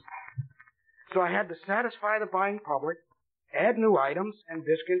produced. So I had to satisfy the buying public, add new items, and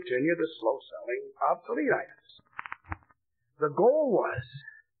discontinue the slow-selling obsolete items. The goal was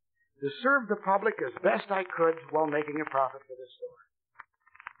to serve the public as best I could while making a profit for the store.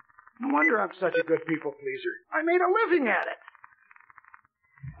 No wonder I'm such a good people pleaser. I made a living at it.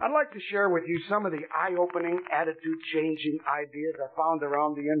 I'd like to share with you some of the eye-opening, attitude-changing ideas I found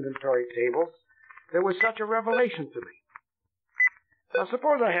around the inventory tables that was such a revelation to me. Now,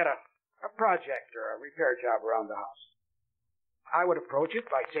 suppose I had a project or a repair job around the house. I would approach it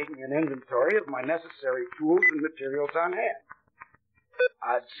by taking an inventory of my necessary tools and materials on hand.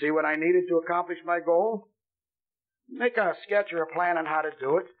 I'd see what I needed to accomplish my goal, make a sketch or a plan on how to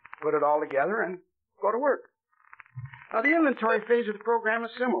do it, put it all together, and go to work. Now, the inventory phase of the program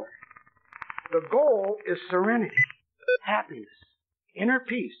is similar. The goal is serenity, happiness, inner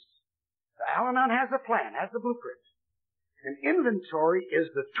peace. The Al-Anon has a plan, has the blueprint. An inventory is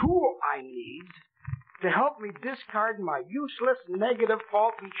the tool I need to help me discard my useless, negative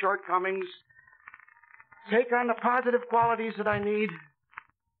faults and shortcomings, take on the positive qualities that I need,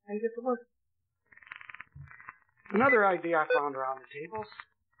 and get to work. Another idea I found around the tables,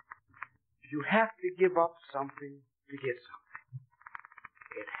 you have to give up something to get something.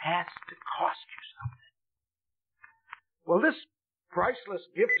 It has to cost you something. Well, this priceless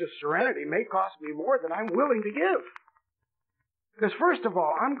gift of serenity may cost me more than I'm willing to give. Because first of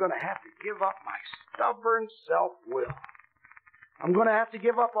all, I'm going to have to give up my stubborn self-will. I'm going to have to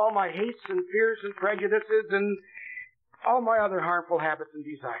give up all my hates and fears and prejudices and all my other harmful habits and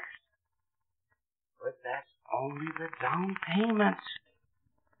desires. But that's only the down payment.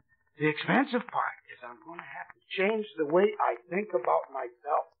 The expensive part is I'm going to have to change the way I think about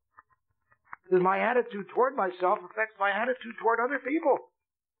myself. Because my attitude toward myself affects my attitude toward other people.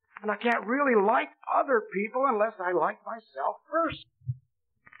 And I can't really like other people unless I like myself first.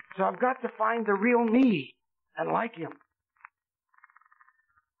 So I've got to find the real me and like him.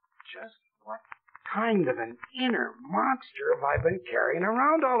 Just what kind of an inner monster have I been carrying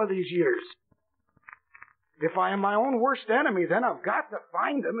around all of these years? If I am my own worst enemy, then I've got to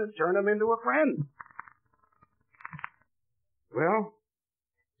find him and turn him into a friend. Well,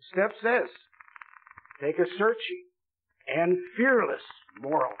 the step says, take a search sheet and fearless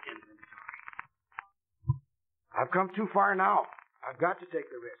moral inventory. I've come too far now. I've got to take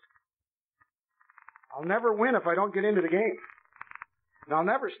the risk. I'll never win if I don't get into the game. And I'll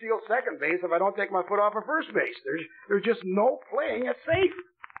never steal second base if I don't take my foot off of first base. There's just no playing it safe.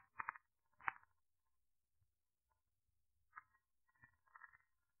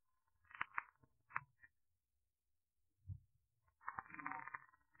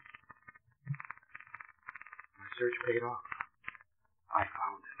 My search paid off. I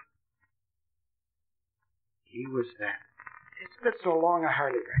found him. He was that. It's been so long I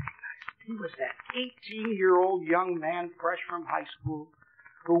hardly recognized him. He was that 18-year-old young man fresh from high school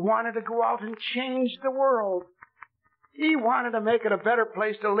who wanted to go out and change the world. He wanted to make it a better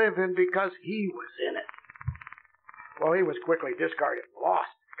place to live in because he was in it. Well, he was quickly discarded and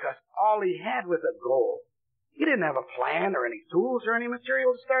lost because all he had was a goal. He didn't have a plan or any tools or any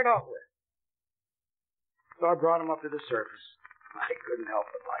material to start out with. So I brought him up to the surface. I couldn't help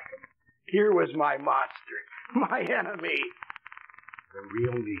but like him. Here was my monster, my enemy, the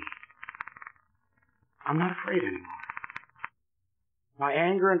real me. I'm not afraid anymore. My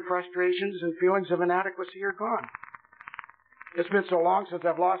anger and frustrations and feelings of inadequacy are gone. It's been so long since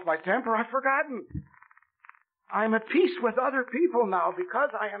I've lost my temper, I've forgotten. I'm at peace with other people now because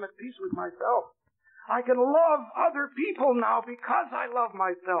I am at peace with myself. I can love other people now because I love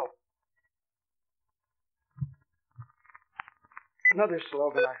myself. Another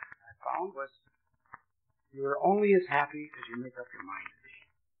slogan I found was, you are only as happy as you make up your mind to be.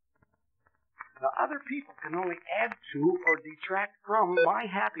 Now, other people can only add to or detract from my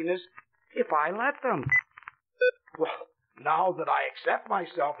happiness if I let them. Well, now that I accept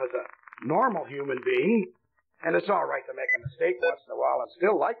myself as a normal human being, and it's all right to make a mistake once in a while and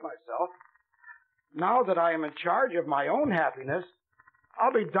still like myself, now that I am in charge of my own happiness,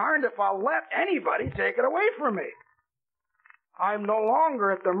 I'll be darned if I'll let anybody take it away from me. I'm no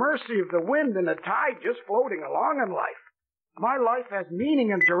longer at the mercy of the wind and the tide just floating along in life. My life has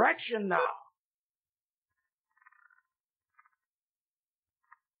meaning and direction now.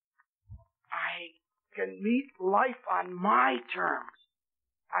 I can meet life on my terms.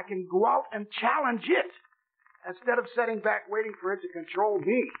 I can go out and challenge it instead of sitting back waiting for it to control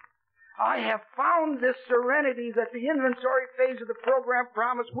me. I have found this serenity that the inventory phase of the program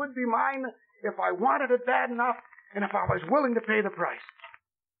promised would be mine if I wanted it bad enough and if I was willing to pay the price.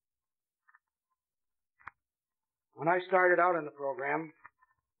 When I started out in the program,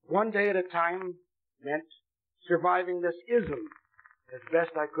 one day at a time meant surviving this ism as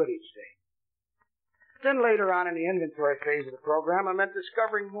best I could each day. Then later on in the inventory phase of the program, I meant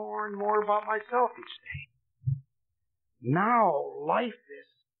discovering more and more about myself each day. Now life is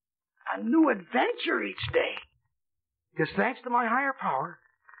a new adventure each day. Because thanks to my higher power,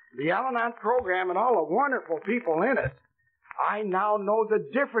 the Al-Anon program and all the wonderful people in it, I now know the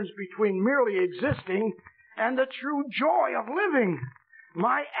difference between merely existing and the true joy of living.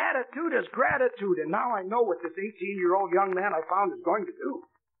 My attitude is gratitude, and now I know what this 18-year-old young man I found is going to do.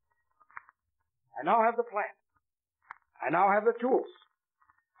 I now have the plan. I now have the tools.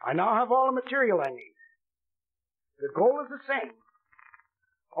 I now have all the material I need. The goal is the same.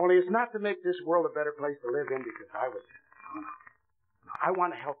 Only it's not to make this world a better place to live in because I was in it. No. I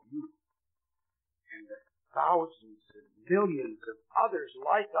want to help you. thousands and millions of others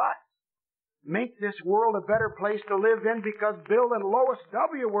like us make this world a better place to live in because Bill and Lois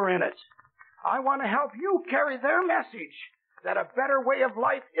W. were in it. I want to help you carry their message that a better way of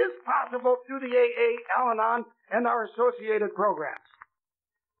life is possible through the AA, Al-Anon, and our associated programs.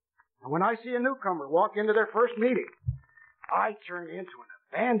 And when I see a newcomer walk into their first meeting, I turn into an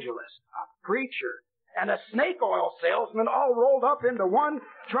evangelist, a preacher, and a snake oil salesman all rolled up into one,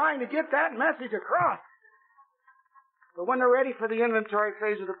 trying to get that message across. But when they're ready for the inventory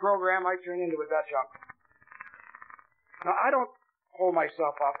phase of the program, I turn into a Dutch uncle. Now, I don't hold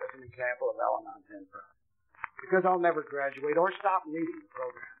myself up as an example of Al-Anon's end product, because I'll never graduate or stop needing the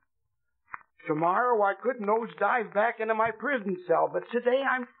program. Tomorrow, I could nosedive back into my prison cell, but today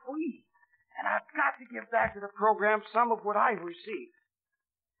I'm free, and I've got to give back to the program some of what I've received.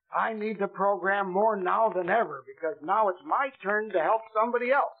 I need the program more now than ever, because now it's my turn to help somebody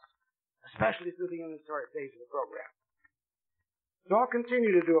else, especially through the inventory phase of the program. So I'll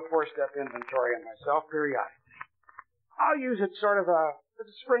continue to do a 4-step inventory on myself periodically. I'll use it sort of as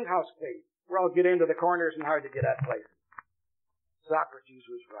a springhouse phase, where I'll get into the corners and hard to get at places. Socrates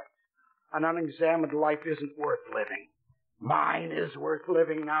was right. An unexamined life isn't worth living. Mine is worth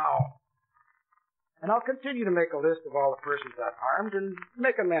living now. And I'll continue to make a list of all the persons I've harmed and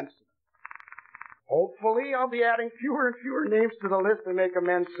make amends to them. Hopefully, I'll be adding fewer and fewer names to the list and make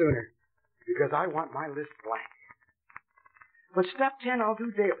amends sooner, because I want my list blank. But step 10 I'll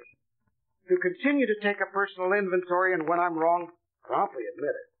do daily, to continue to take a personal inventory, and when I'm wrong, promptly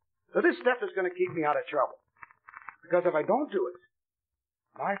admit it. So this step is going to keep me out of trouble, because if I don't do it,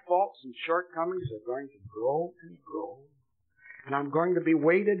 my faults and shortcomings are going to grow and grow, and I'm going to be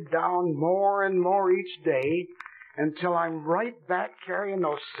weighted down more and more each day until I'm right back carrying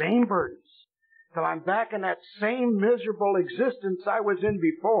those same burdens, till I'm back in that same miserable existence I was in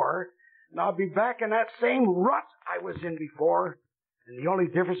before, and I'll be back in that same rut I was in before, and the only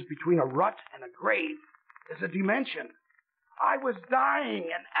difference between a rut and a grave is a dimension. I was dying,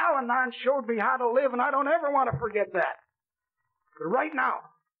 and Al-Anon showed me how to live, and I don't ever want to forget that. But right now,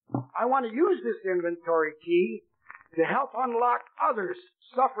 I want to use this inventory key to help unlock others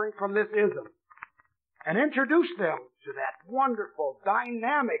suffering from this ism and introduce them to that wonderful,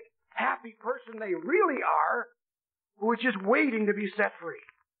 dynamic, happy person they really are, who is just waiting to be set free.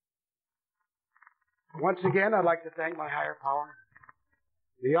 Once again, I'd like to thank my higher power,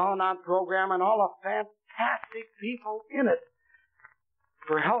 the Al-Anon program, and all the fantastic people in it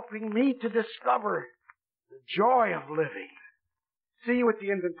for helping me to discover the joy of living. See you at the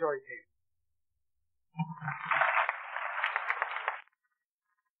inventory table.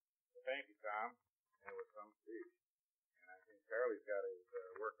 Thank you, Tom. It was some speech. And I think Charlie's got his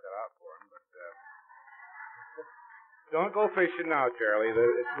work cut out for him, but don't go fishing now, Charlie.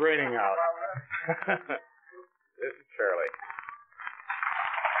 It's raining out. This is Charlie.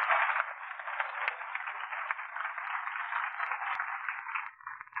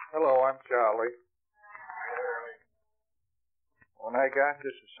 Hello, I'm Charlie. When I got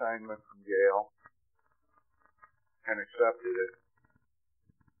this assignment from Yale and accepted it,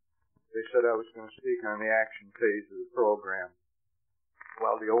 they said I was going to speak on the action phase of the program,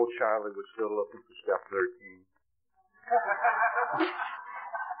 while the old Charlie was still looking for step 13.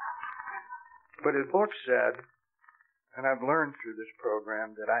 But his book said, and I've learned through this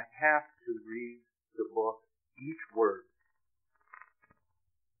program, that I have to read the book, each word.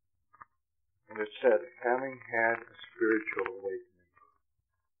 And it said, having had a spiritual awakening.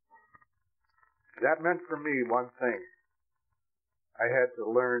 That meant for me one thing. I had to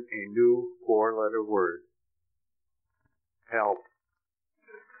learn a new 4-letter word. Help.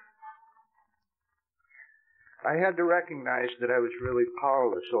 I had to recognize that I was really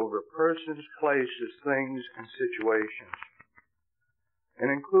powerless over persons, places, things, and situations.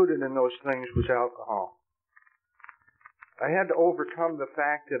 And included in those things was alcohol. I had to overcome the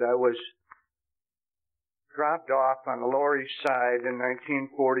fact that I was dropped off on the Lower East Side in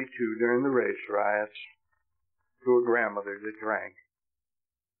 1942 during the race riots to a grandmother that drank.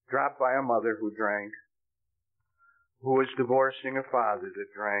 Dropped by a mother who drank, who was divorcing a father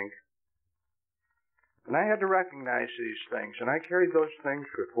that drank. And I had to recognize these things, and I carried those things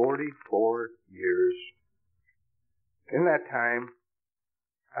for 44 years. In that time,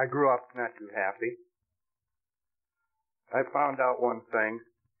 I grew up not too happy. I found out one thing.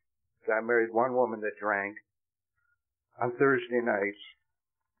 I married one woman that drank on Thursday nights,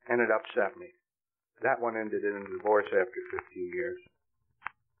 and it upset me. That one ended in a divorce after 15 years.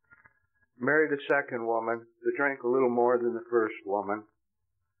 Married a second woman that drank a little more than the first woman.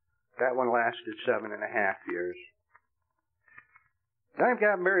 That one lasted 7.5 years. And I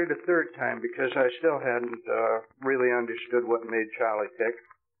got married a third time because I still hadn't really understood what made Charlie tick.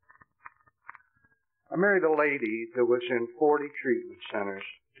 I married a lady that was in 40 treatment centers,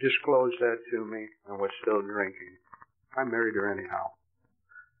 disclosed that to me, and was still drinking. I married her anyhow.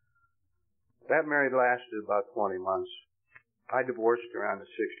 That marriage lasted about 20 months. I divorced her on the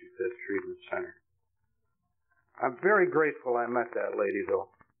 65th treatment center. I'm very grateful I met that lady, though.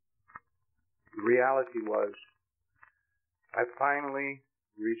 The reality was, I finally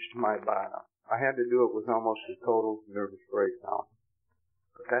reached my bottom. I had to do it with almost a total nervous breakdown.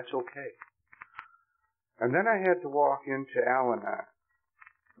 But that's okay. And then I had to walk into Al-Anon.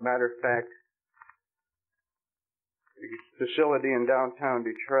 Matter of fact, the facility in downtown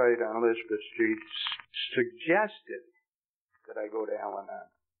Detroit on Elizabeth Street suggested that I go to Al-Anon.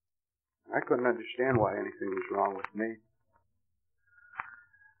 I couldn't understand why anything was wrong with me.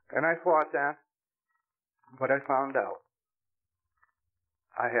 And I fought that, but I found out.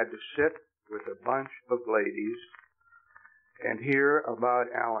 I had to sit with a bunch of ladies and hear about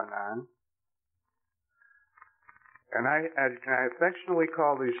Al-Anon. And I affectionately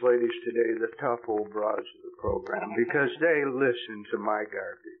call these ladies today the tough old bras of the program because they listened to my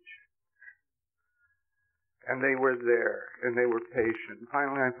garbage. And they were there, and they were patient.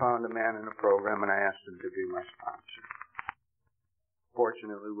 Finally, I found a man in the program, and I asked him to be my sponsor.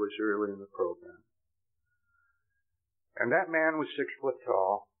 Fortunately, it was early in the program. And that man was 6 foot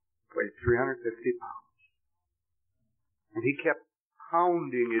tall, weighed 350 pounds. And he kept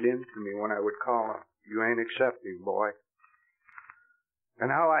pounding it into me when I would call him. You ain't accepting, boy.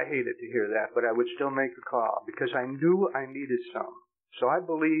 And how I hated to hear that, but I would still make the call because I knew I needed some. So I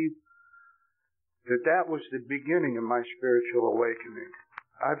believe that was the beginning of my spiritual awakening.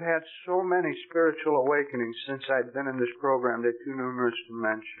 I've had so many spiritual awakenings since I've been in this program, they're too numerous to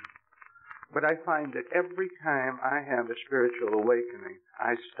mention. But I find that every time I have a spiritual awakening,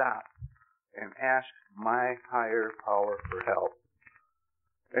 I stop and ask my higher power for help.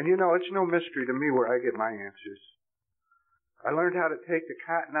 And you know, it's no mystery to me where I get my answers. I learned how to take the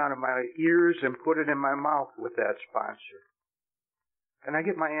cotton out of my ears and put it in my mouth with that sponsor. And I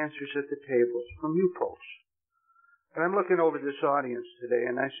get my answers at the tables from you folks. And I'm looking over this audience today,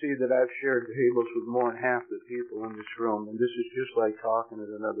 and I see that I've shared tables with more than half the people in this room, and this is just like talking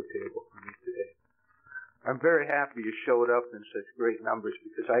at another table for me today. I'm very happy you showed up in such great numbers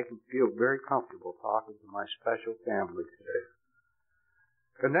because I can feel very comfortable talking to my special family today.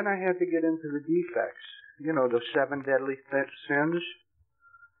 And then I had to get into the defects, you know, those 7 deadly sins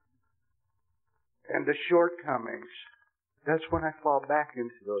and the shortcomings. That's when I fall back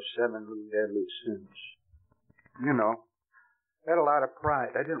into those 7 deadly sins. You know, I had a lot of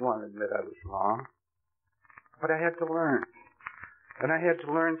pride. I didn't want to admit I was wrong. But I had to learn. And I had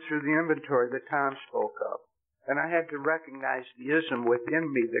to learn through the inventory that Tom spoke of. And I had to recognize the ism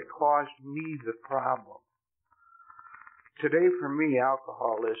within me that caused me the problem. Today, for me,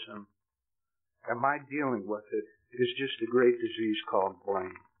 alcoholism and my dealing with it is just a great disease called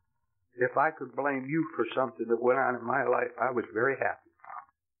blame. If I could blame you for something that went on in my life, I was very happy.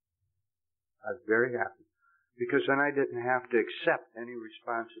 I was very happy. Because then I didn't have to accept any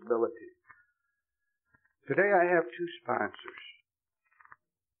responsibility. Today I have 2 sponsors.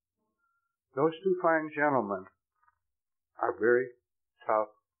 Those 2 fine gentlemen are very tough,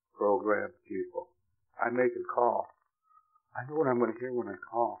 programmed people. I make a call. I know what I'm going to hear when I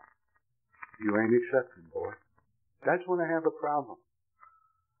call. You ain't accepting, boy. That's when I have a problem.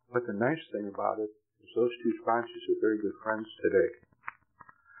 But the nice thing about it is those 2 sponsors are very good friends today.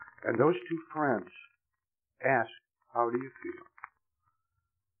 And those 2 friends ask, how do you feel?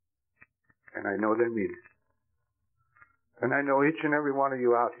 And I know they mean it. And I know each and every one of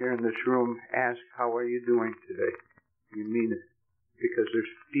you out here in this room ask, how are you doing today? You mean it. Because there's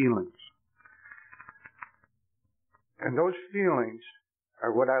feelings. And those feelings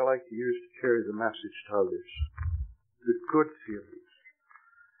are what I like to use to carry the message to others. The good feelings.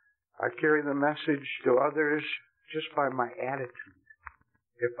 I carry the message to others just by my attitude.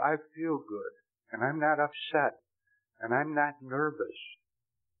 If I feel good, and I'm not upset, and I'm not nervous,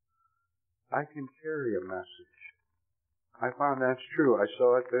 I can carry a message. I found that's true. I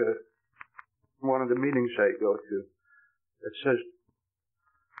saw it at one of the meetings I go to. It says,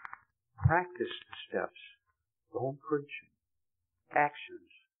 practice the steps. Don't preach them.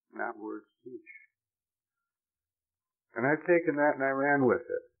 Actions, not words teach. And I've taken that and I ran with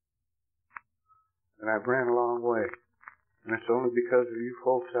it. And I've ran a long way. And it's only because of you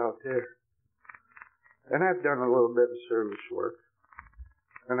folks out there. And I've done a little bit of service work.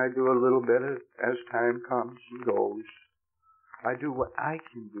 And I do a little bit as time comes and goes. I do what I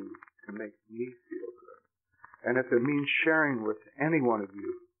can do to make me feel good. And if it means sharing with any one of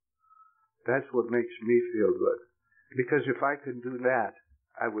you, that's what makes me feel good. Because if I could do that,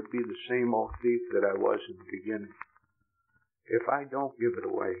 I would be the same old thief that I was in the beginning. If I don't give it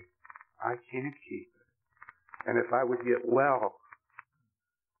away, I can't keep it. And if I would get well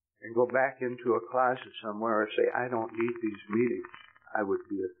and go back into a closet somewhere and say, I don't need these meetings, I would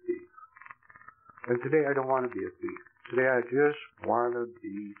be a thief. And today I don't want to be a thief. Today I just want to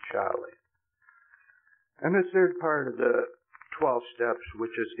be Charlie. And the third part of the 12 steps,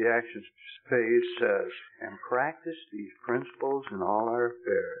 which is the action phase, says, and practice these principles in all our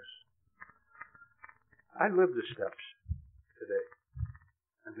affairs. I live the steps today,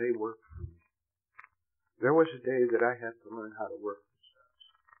 and they work for me. There was a day that I had to learn how to work the steps.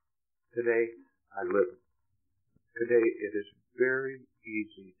 Today, I live them. Today, it is very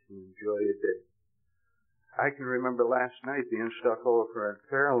easy to enjoy a day. I can remember last night being stuck over in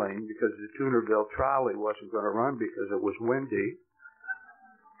Fairlane because the Tunerville trolley wasn't going to run because it was windy.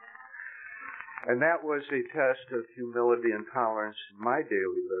 And that was a test of humility and tolerance in my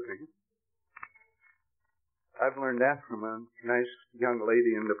daily living. I've learned that from a nice young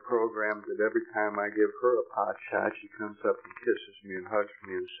lady in the program that every time I give her a pot shot, she comes up and kisses me and hugs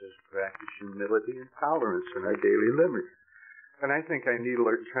me and says, practice humility and tolerance in our daily living. And I think I need to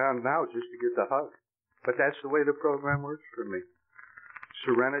learn now just to get the hug. But that's the way the program works for me.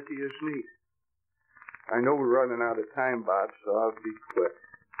 Serenity is neat. I know we're running out of time, Bob, so I'll be quick.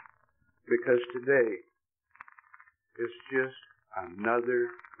 Because today is just another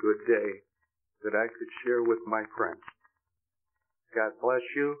good day that I could share with my friends. God bless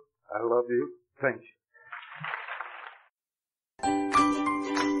you. I love you. Thank you.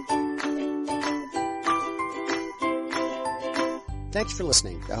 Thanks for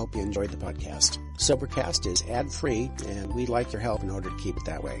listening. I hope you enjoyed the podcast. Sobercast is ad-free, and we'd like your help in order to keep it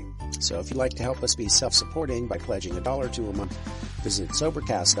that way. So if you'd like to help us be self-supporting by pledging $1 or $2 a month, visit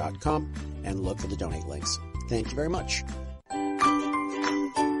Sobercast.com and look for the donate links. Thank you very much.